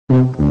The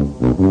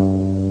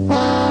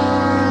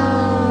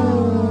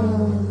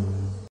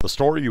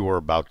story you are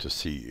about to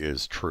see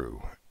is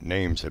true.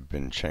 Names have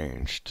been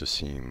changed to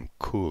seem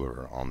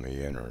cooler on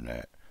the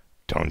internet.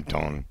 Dun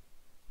dun.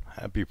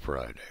 Happy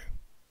Friday.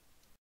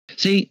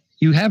 See,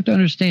 you have to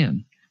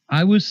understand,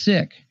 I was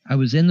sick. I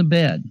was in the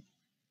bed.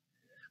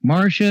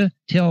 Marcia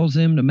tells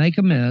him to make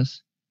a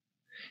mess,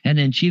 and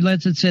then she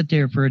lets it sit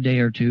there for a day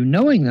or two,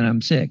 knowing that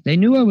I'm sick. They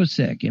knew I was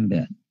sick in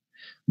bed.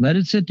 Let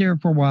it sit there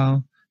for a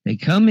while. They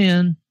come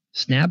in,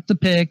 snap the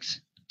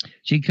pics.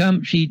 She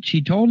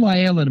told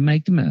Layla to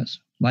make the mess.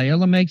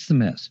 Layla makes the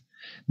mess.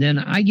 Then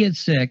I get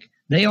sick.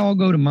 They all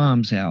go to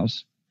Mom's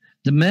house.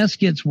 The mess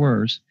gets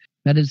worse.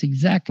 That is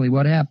exactly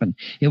what happened.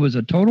 It was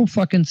a total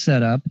fucking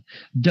setup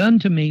done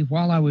to me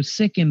while I was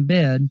sick in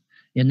bed,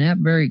 in that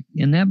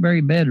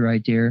very bed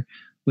right there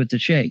with the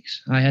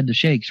shakes. I had the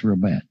shakes real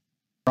bad.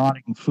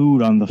 Rotting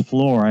food on the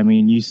floor. I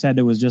mean, you said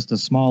it was just a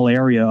small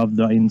area of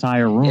the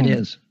entire room. It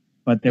is.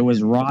 But there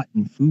was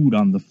rotten food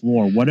on the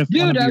floor. What if...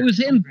 Dude, I was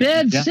in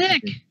bed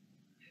sick.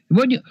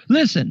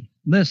 Listen.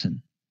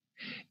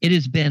 It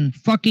has been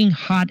fucking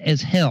hot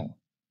as hell.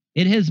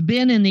 It has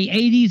been in the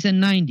 80s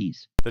and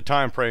 90s. The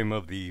time frame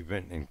of the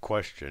event in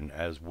question,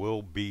 as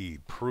will be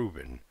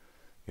proven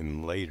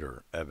in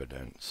later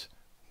evidence,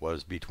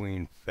 was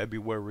between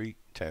February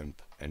 10th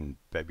and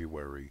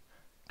February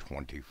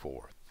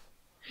 24th.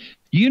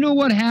 Do you know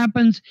what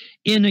happens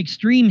in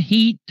extreme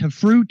heat to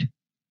fruit?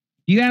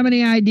 Do you have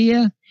any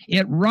idea?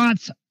 It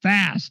rots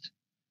fast,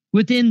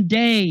 within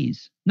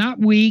days, not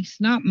weeks,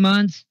 not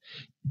months.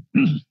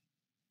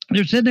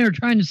 They're sitting there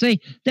trying to say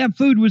that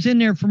food was in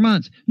there for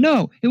months.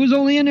 No, it was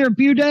only in there a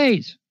few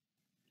days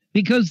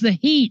because the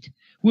heat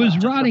was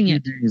rotting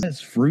it.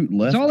 That's fruit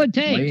left. That's all it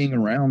takes. Laying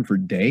around for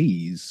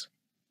days.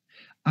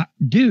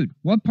 Dude,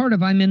 what part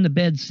of I'm in the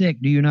bed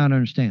sick do you not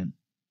understand?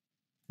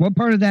 What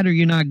part of that are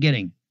you not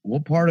getting?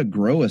 What part of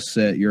grow a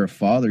set? You're a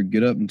father.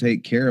 Get up and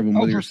take care of them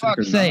whether you're sick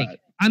or sake. not.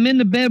 I'm in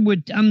the bed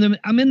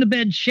I'm in the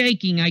bed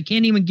shaking. I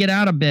can't even get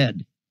out of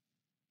bed.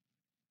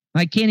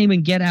 I can't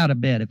even get out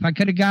of bed. If I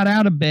could have got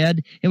out of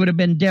bed, it would have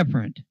been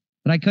different.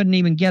 But I couldn't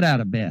even get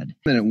out of bed.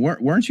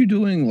 Weren't you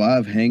doing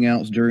live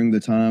hangouts during the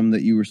time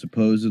that you were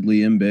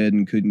supposedly in bed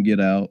and couldn't get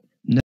out?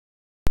 No.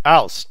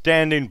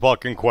 Outstanding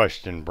fucking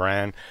question,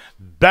 Bran.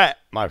 That,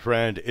 my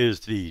friend, is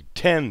the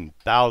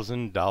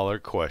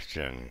 $10,000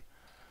 question.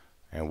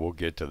 And we'll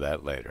get to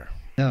that later.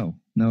 No,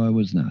 it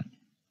was not.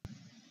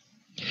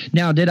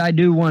 Now, did I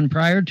do one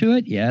prior to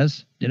it?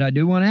 Yes. Did I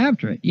do one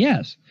after it?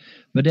 Yes.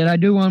 But did I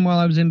do one while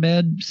I was in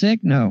bed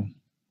sick? No.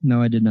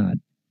 No, I did not.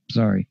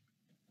 Sorry.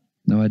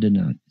 No, I did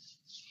not.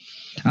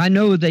 I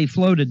know they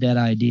floated that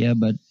idea,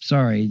 but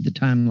sorry, the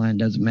timeline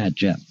doesn't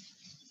match up.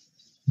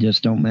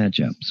 Just don't match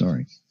up.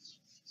 Sorry.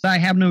 I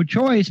have no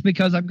choice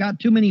because I've got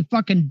too many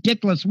fucking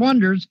dickless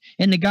wonders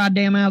in the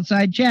goddamn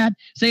outside chat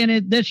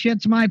saying this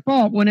shit's my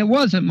fault when it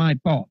wasn't my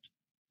fault.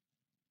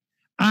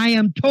 I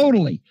am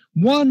totally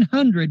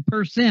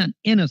 100%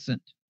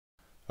 innocent.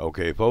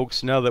 Okay,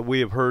 folks, now that we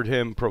have heard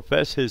him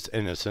profess his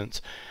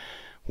innocence,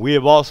 we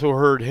have also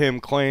heard him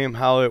claim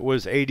how it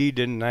was 80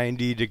 to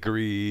 90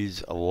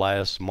 degrees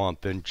last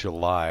month in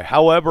July.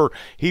 However,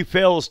 he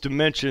fails to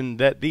mention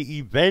that the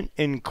event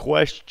in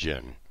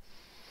question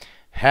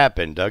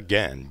happened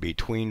again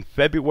between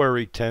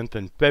February 10th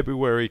and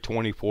February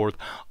 24th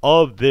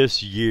of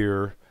this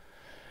year.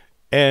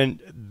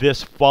 And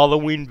this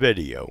following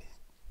video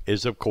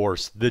is, of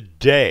course, the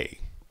day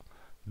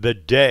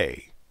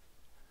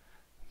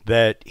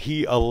that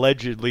he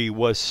allegedly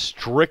was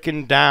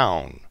stricken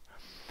down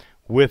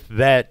with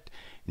that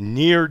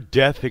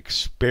near-death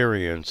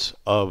experience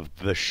of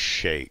the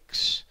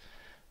shakes.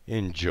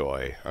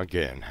 Enjoy.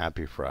 Again,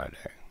 happy Friday.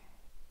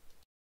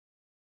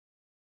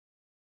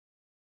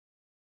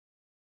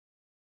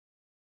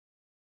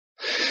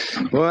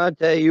 Well, I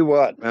tell you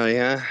what,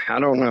 yeah, I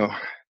don't know.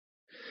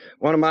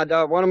 One of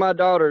my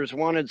daughters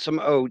wanted some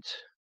oats.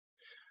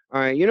 All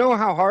right, you know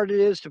how hard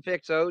it is to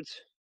fix oats?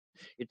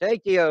 You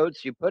take the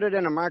oats, you put it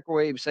in a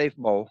microwave-safe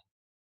bowl.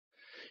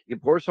 You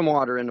pour some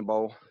water in the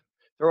bowl,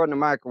 throw it in the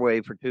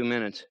microwave for 2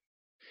 minutes,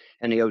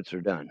 and the oats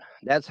are done.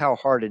 That's how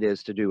hard it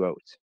is to do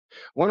oats.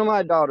 One of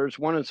my daughters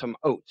wanted some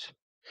oats.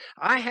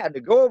 I had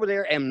to go over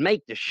there and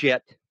make the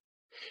shit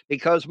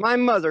because my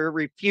mother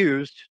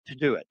refused to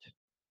do it.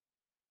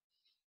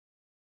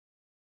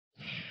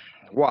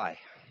 Why?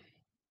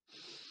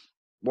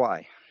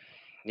 Why?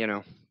 You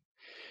know,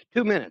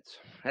 2 minutes.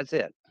 That's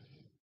it.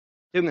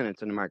 2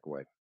 minutes in the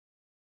microwave.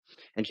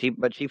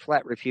 But she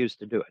flat refused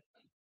to do it.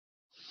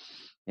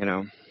 You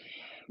know,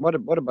 what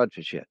a bunch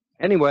of shit.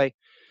 Anyway,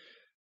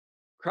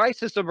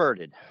 crisis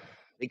averted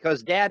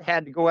because Dad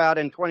had to go out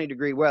in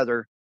 20-degree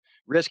weather,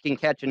 risking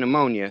catching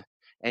pneumonia,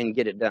 and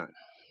get it done.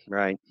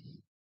 Right?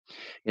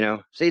 You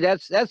know, see,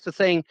 that's the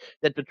thing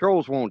that the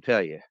trolls won't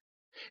tell you,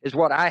 is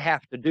what I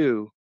have to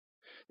do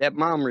that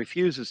Mom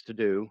refuses to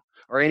do,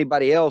 or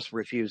anybody else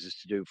refuses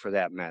to do for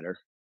that matter.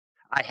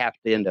 I have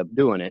to end up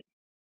doing it.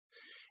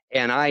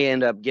 And I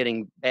end up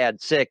getting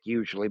bad sick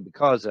usually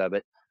because of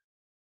it.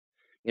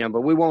 You know,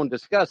 but we won't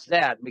discuss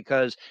that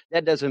because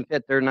that doesn't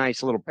fit their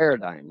nice little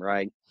paradigm,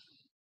 right?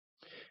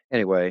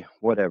 Anyway,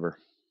 whatever.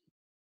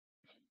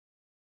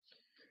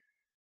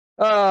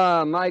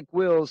 Mike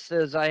Wills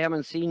says, I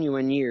haven't seen you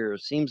in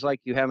years. Seems like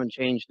you haven't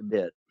changed a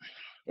bit.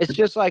 It's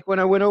just like when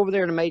I went over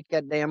there to make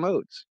that damn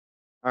oats.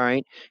 All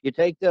right. You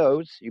take the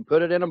oats, you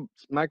put it in a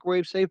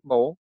microwave safe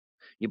bowl,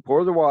 you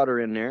pour the water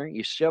in there,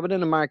 you shove it in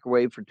the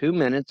microwave for 2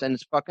 minutes, and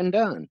it's fucking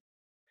done.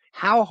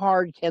 How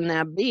hard can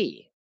that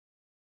be?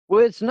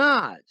 Well, it's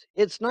not.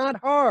 It's not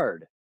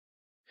hard.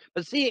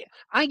 But see,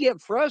 I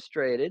get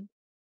frustrated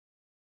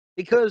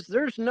because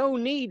there's no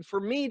need for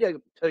me to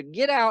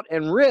get out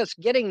and risk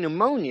getting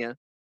pneumonia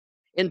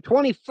in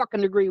 20 fucking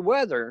degree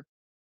weather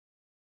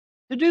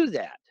to do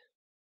that.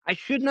 I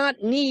should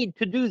not need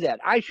to do that.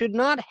 I should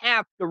not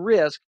have to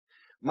risk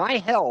my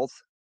health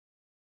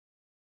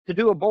to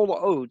do a bowl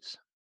of oats.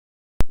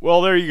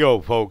 Well, there you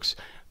go, folks.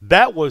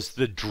 That was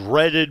the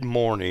dreaded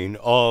morning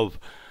of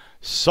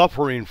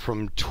suffering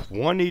from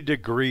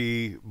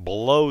 20-degree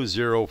below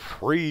zero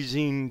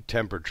freezing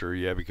temperature.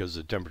 Yeah, because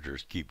the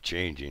temperatures keep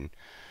changing.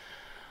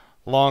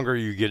 Longer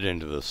you get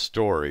into the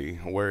story,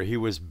 where he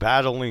was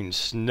battling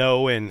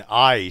snow and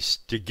ice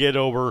to get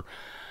over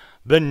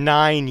the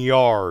 9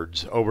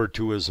 yards over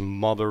to his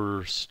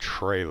mother's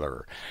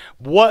trailer.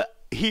 What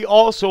he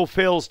also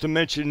fails to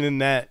mention in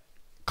that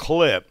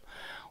clip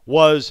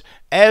was,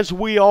 as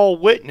we all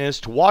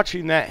witnessed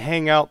watching that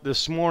hangout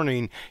this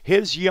morning,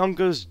 his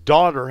youngest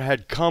daughter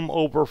had come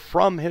over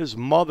from his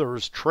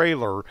mother's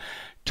trailer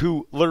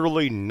to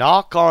literally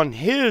knock on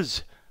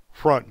his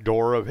front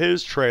door of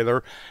his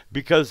trailer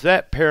because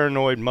that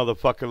paranoid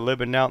motherfucker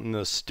living out in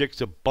the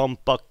sticks of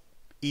bumfuck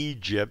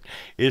Egypt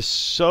is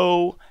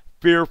so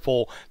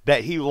fearful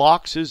that he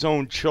locks his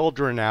own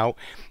children out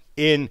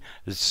in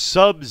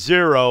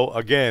sub-zero,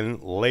 again,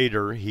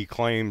 later he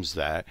claims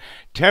that,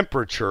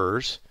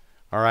 temperatures,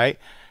 all right,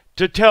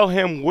 to tell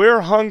him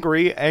we're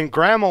hungry and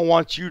grandma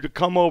wants you to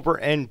come over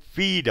and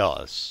feed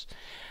us.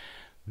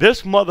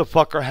 This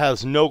motherfucker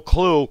has no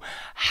clue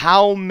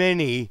how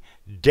many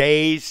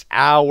days,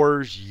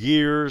 hours,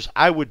 years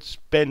I would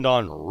spend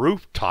on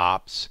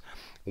rooftops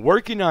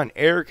working on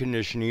air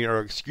conditioning, or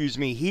excuse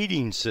me,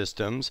 heating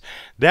systems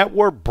that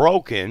were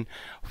broken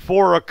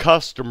for a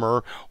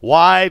customer.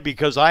 Why?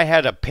 Because I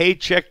had a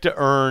paycheck to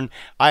earn,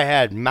 I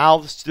had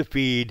mouths to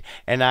feed,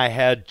 and I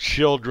had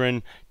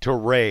children to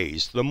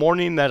raise. The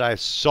morning that I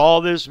saw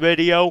this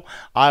video,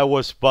 I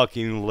was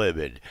fucking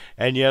livid.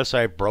 And yes,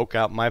 I broke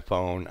out my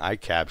phone, I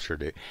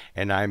captured it,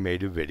 and I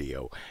made a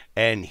video.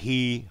 And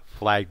he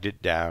flagged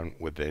it down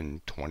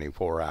within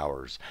 24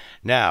 hours.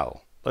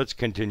 Now, let's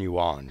continue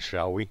on,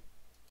 shall we?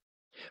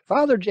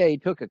 Father Jay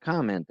took a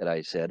comment that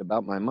I said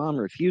about my mom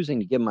refusing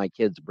to give my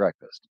kids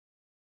breakfast.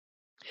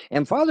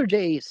 And Father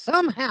Jay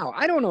somehow,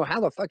 I don't know how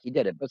the fuck he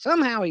did it, but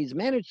somehow he's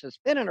managed to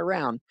spin it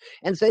around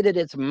and say that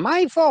it's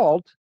my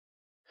fault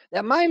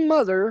that my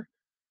mother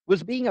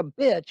was being a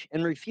bitch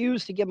and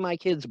refused to give my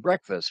kids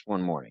breakfast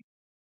one morning.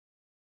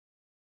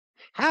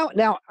 How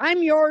now?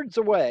 I'm yards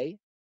away.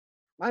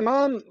 My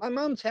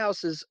mom's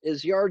house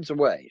is yards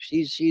away.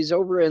 She's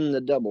over in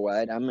the double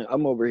wide.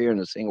 I'm over here in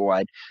the single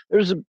wide.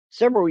 There's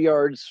several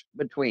yards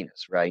between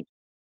us, right?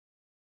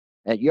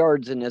 At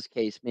yards in this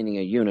case meaning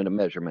a unit of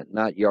measurement,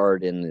 not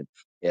yard in the,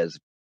 as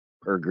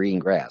per green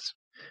grass.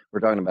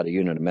 We're talking about a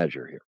unit of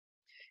measure here.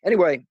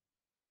 Anyway,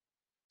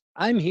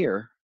 I'm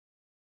here.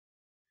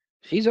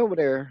 She's over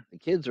there. The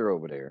kids are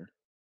over there.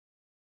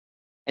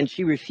 And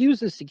she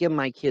refuses to give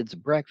my kids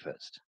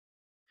breakfast,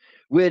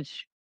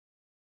 which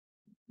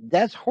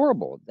that's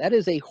horrible. That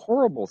is a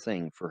horrible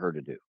thing for her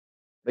to do.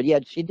 But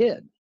yet she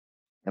did.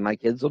 And my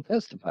kids will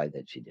testify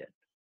that she did.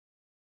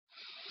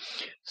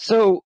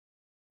 So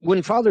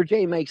when Father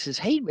Jay makes his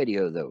hate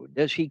video, though,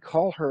 does he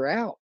call her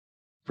out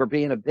for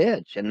being a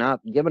bitch and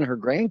not giving her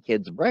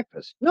grandkids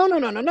breakfast? No, no,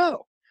 no, no,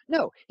 no.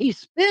 No, he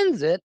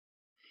spins it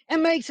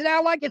and makes it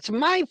out like it's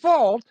my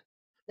fault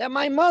that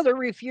my mother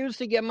refused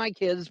to give my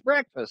kids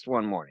breakfast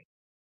one morning.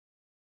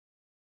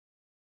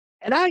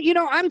 And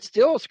I'm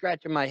still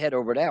scratching my head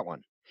over that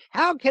one.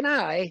 How can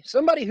I,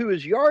 somebody who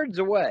is yards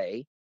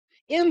away,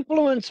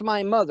 influence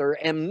my mother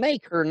and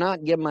make her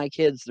not give my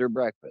kids their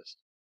breakfast?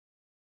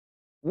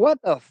 What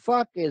the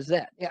fuck is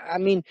that? Yeah, I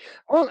mean,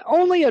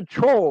 only a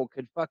troll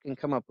could fucking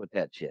come up with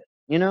that shit,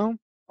 you know?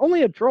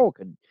 Only a troll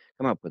could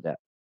come up with that.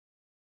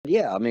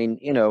 Yeah, I mean,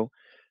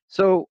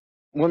 so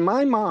when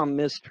my mom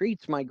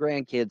mistreats my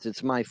grandkids,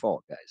 it's my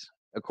fault, guys.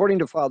 According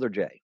to Father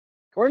Jay.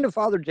 According to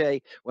Father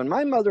Jay, when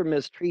my mother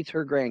mistreats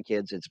her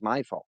grandkids, it's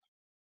my fault.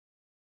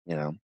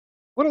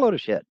 What a load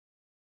of shit.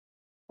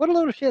 What a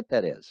load of shit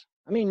that is.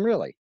 I mean,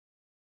 really.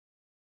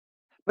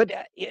 But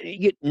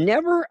you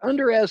never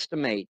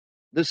underestimate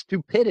the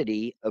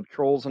stupidity of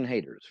trolls and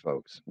haters,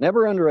 folks.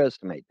 Never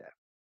underestimate that.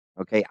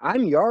 Okay,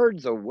 I'm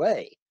yards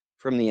away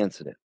from the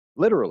incident.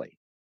 Literally.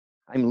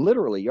 I'm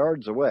literally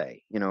yards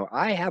away.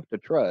 I have to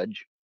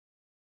trudge.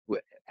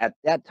 At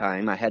that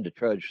time, I had to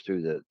trudge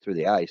through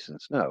the ice and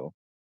snow,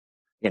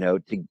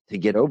 to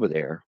get over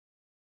there.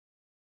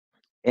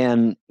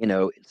 And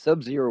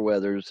sub-zero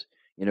weathers,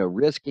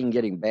 risking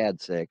getting bad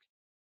sick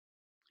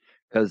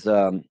because,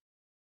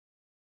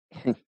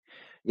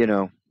 you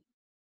know,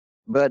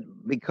 but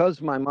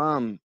because my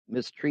mom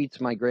mistreats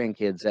my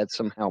grandkids, that's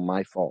somehow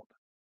my fault.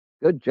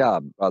 Good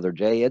job, Father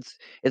Jay.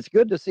 It's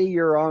good to see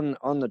you're on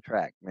the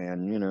track,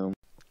 man.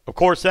 Of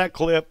course, that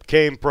clip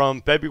came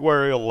from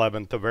February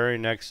 11th, the very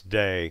next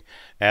day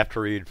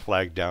after he'd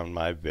flagged down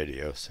my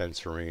video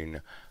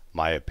censoring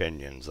my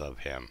opinions of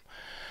him.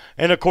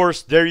 And of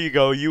course, there you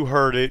go. You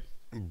heard it.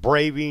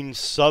 Braving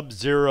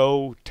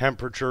sub-zero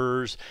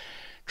temperatures,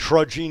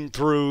 trudging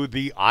through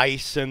the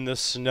ice and the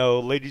snow.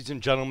 Ladies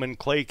and gentlemen,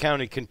 Clay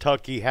County,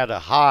 Kentucky had a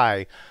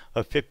high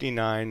of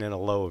 59 and a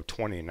low of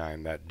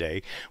 29 that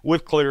day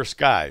with clear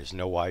skies.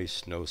 No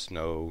ice, no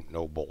snow,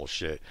 no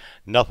bullshit.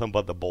 Nothing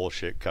but the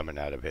bullshit coming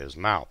out of his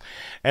mouth.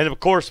 And of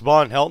course,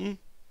 Vonhelton,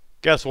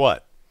 guess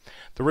what?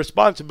 The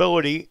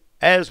responsibility,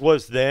 as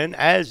was then,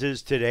 as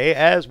is today,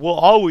 as will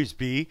always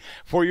be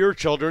for your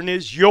children,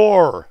 is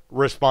your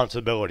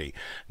responsibility,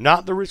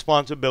 not the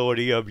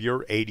responsibility of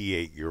your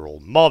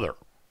 88-year-old mother,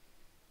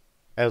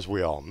 as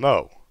we all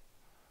know.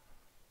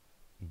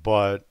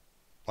 But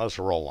let's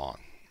roll on,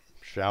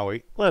 shall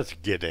we? Let's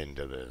get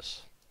into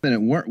this.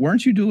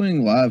 Weren't you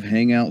doing live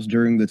hangouts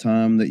during the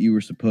time that you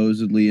were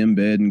supposedly in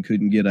bed and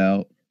couldn't get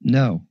out?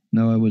 No,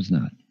 I was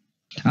not.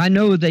 I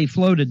know they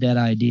floated that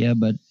idea,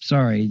 but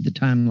sorry, the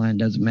timeline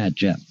doesn't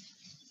match up.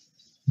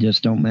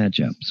 Just don't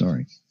match up.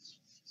 Sorry.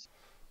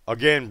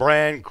 Again,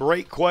 Brand,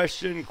 great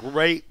question,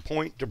 great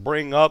point to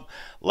bring up.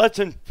 Let's,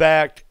 in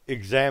fact,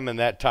 examine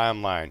that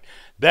timeline.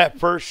 That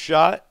first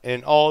shot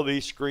and all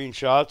these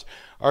screenshots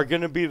are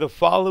going to be the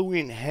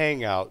following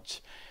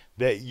hangouts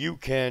that you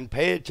can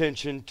pay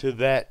attention to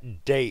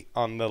that date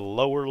on the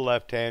lower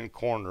left-hand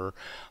corner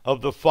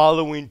of the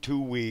following 2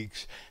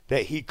 weeks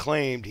that he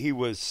claimed he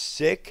was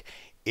sick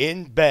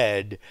in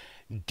bed,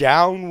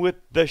 down with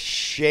the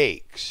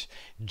shakes,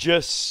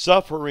 just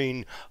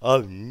suffering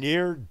of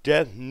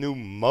near-death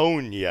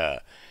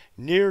pneumonia.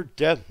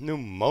 Near-death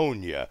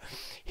pneumonia.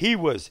 He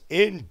was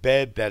in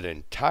bed that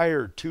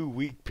entire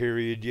 2-week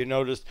period. You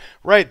noticed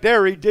right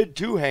there he did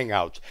 2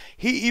 hangouts.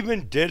 He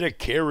even did a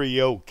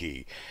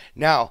karaoke.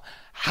 Now,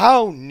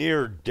 how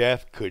near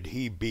death could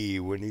he be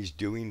when he's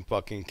doing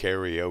fucking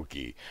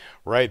karaoke?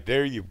 Right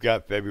there you've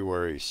got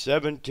February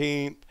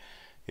 17th.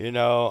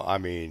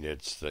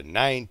 It's the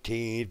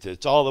 19th.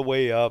 It's all the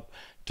way up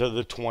to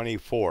the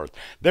 24th.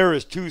 There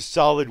is 2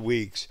 solid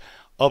weeks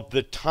of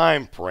the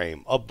time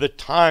frame, of the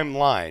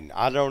timeline.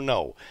 I don't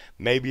know.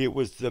 Maybe it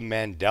was the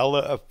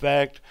Mandela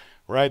effect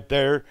right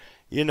there,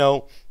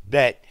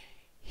 that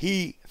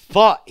he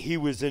thought he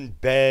was in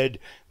bed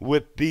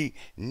with the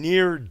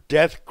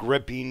near-death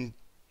gripping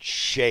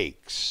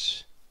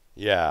shakes.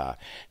 Yeah.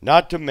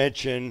 Not to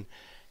mention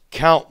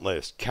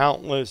countless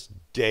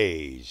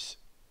days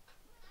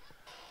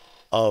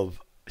of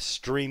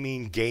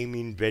streaming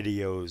gaming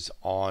videos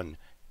on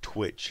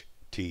Twitch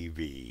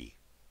TV.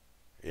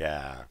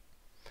 Yeah.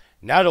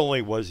 Not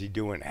only was he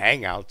doing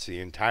hangouts the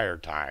entire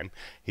time,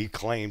 he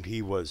claimed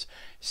he was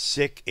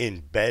sick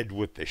in bed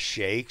with the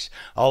shakes,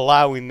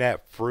 allowing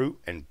that fruit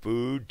and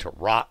food to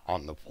rot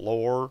on the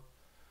floor,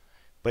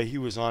 but he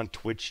was on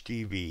Twitch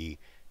TV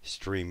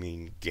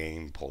streaming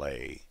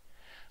gameplay.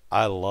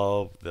 I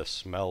love the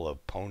smell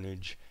of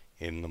ponage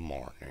in the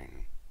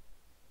morning.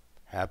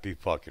 Happy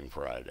fucking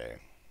Friday.